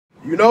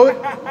You know it?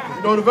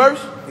 You know the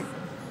verse?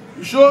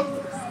 You sure?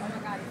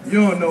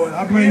 You don't know it.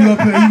 I bring you up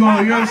here. You know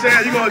what I'm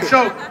saying? You gonna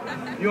choke.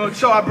 You gonna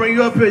choke. I bring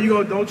you up here. You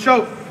gonna don't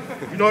choke.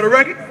 You know the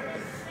record?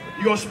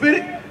 You gonna spit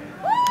it?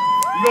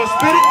 You gonna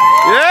spit it?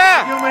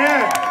 Yeah. Give him a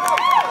hand.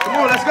 Come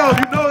on, let's go. If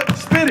you know it,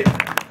 spit it.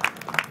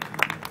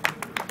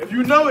 If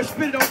you know it,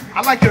 spit it.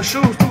 I like your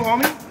shoes too,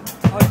 homie.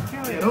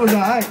 Yeah, those are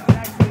alright.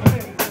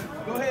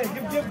 Go ahead,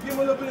 give him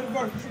a little bit of the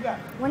verse. What you got?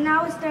 When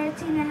I was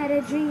 13, I had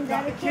a dream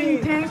that a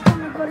king. Parents told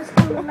me to go to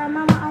school, and my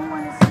mama, I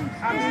want to sing.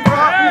 I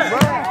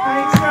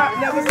ain't trapped,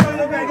 never sold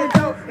a bag of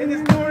dope in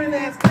this boring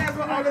ass class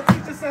where all the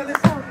teachers sell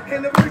this hope.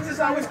 And the preachers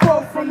always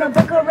quote from the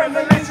book of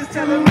Revelations,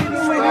 telling me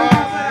the way to go.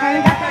 I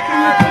ain't got that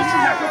kind of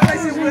patience, I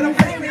replace it with a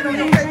payment on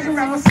your favorite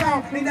rapper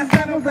song. Need that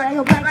federal black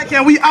or black,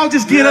 can we all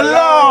just get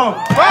along?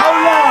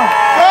 Hold on.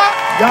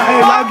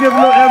 Y'all give a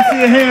little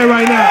MC a hand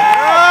right now.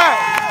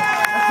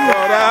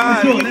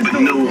 Let's do it.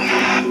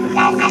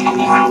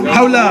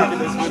 Hold up.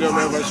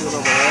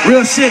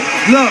 Real shit,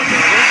 look.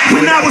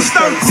 When I was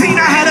 13,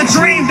 I had a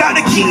dream,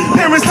 Dr. King.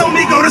 Parents told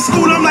me go to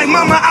school, I'm like,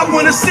 mama, I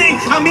wanna sing.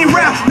 I mean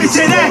rap, bitch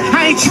and that,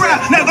 I ain't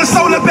trap. Never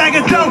sold a bag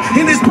of dope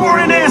in this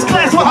boring ass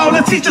class where all the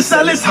teachers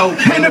sell this hope.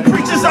 And the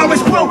preachers always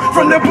quote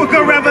from the book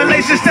of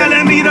Revelations,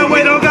 telling me to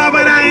wait on God,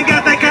 but I ain't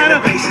got that kind of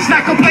patience.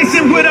 Not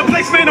complacent with a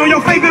placement on your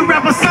favorite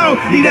rapper song.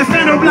 Need that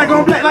fan on black,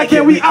 like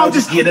can we all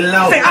just get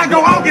along? Say I go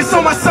August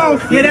on my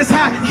song, yeah that's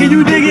hot. Can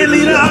you dig it,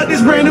 leader of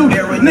this brand new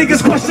era? Niggas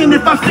question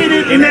if I fit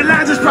it, and that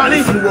line just probably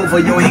flew over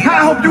your head.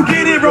 I hope you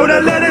get it. Wrote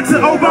a letter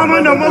to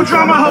Obama, no more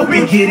drama, hope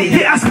we get it.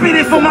 Yeah, I spit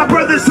it for my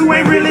brothers who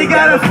ain't really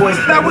got a voice.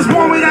 That was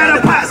born without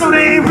a pot, so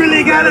they ain't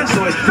really got a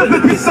choice.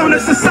 Flipping peace on the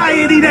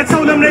society that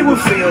told them they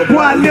would fail.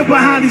 Boy, I live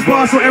behind these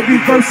bars, so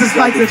every verse is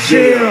like a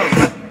chill.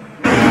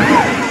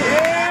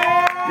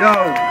 Yo,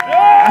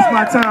 that's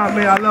my time,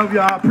 man. I love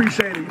y'all. I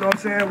appreciate it. You know what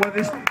I'm saying?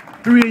 Whether it's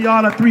 3 of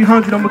y'all or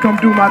 300, I'm gonna come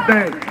do my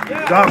thing.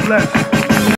 God bless.